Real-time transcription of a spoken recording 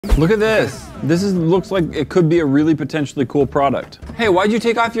Look at this. Looks like it could be a really potentially cool product. Hey, why'd you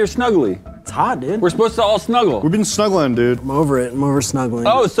take off your snuggly? It's hot, dude. We're supposed to all snuggle. We've been snuggling, dude. I'm over it. I'm over snuggling.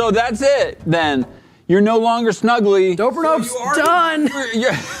 Oh, so that's it then. You're no longer snuggly. Doper Nope's done.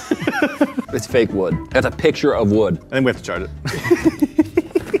 It's fake wood. That's a picture of wood. I think we have to charge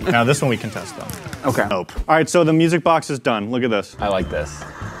it. Now this one we can test though. Okay. Nope. All right, so the music box is done. Look at this. I like this.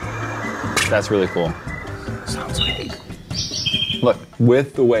 That's really cool. Sounds like. Look,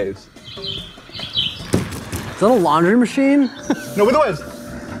 with the waves. Is that a laundry machine? No, with the waves.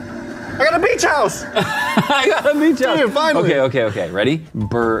 I got a beach house. I got a beach house. Dude, finally. Okay. Ready?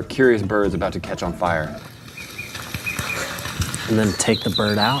 Curious bird's about to catch on fire. And then take the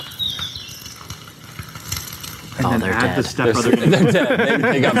bird out. Oh, they're dead. They're dead.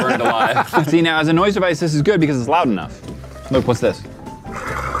 They got burned alive. See, now as a noise device, this is good because it's loud enough. Look, what's this?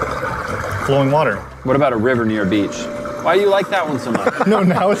 Flowing water. What about a river near a beach? Why do you like that one so much? No,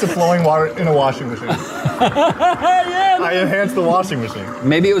 now it's a flowing water in a washing machine. Yeah, I enhanced the washing machine.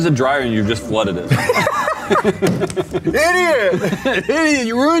 maybe it was a dryer and you just flooded it. Idiot! Idiot,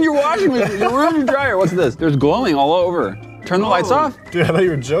 you ruined your washing machine. You ruined your dryer. What's this? There's glowing all over. Turn the lights off, Dude, I thought you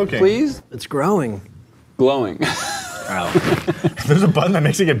were joking. please. It's growing. Glowing. There's a button that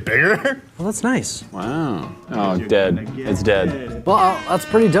makes it get bigger? Well, that's nice. Wow. Oh, dead. It's dead. Well, that's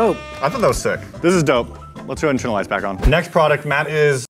pretty dope. I thought that was sick. This is dope. Let's go ahead and turn the lights back on. Next product, Matt, is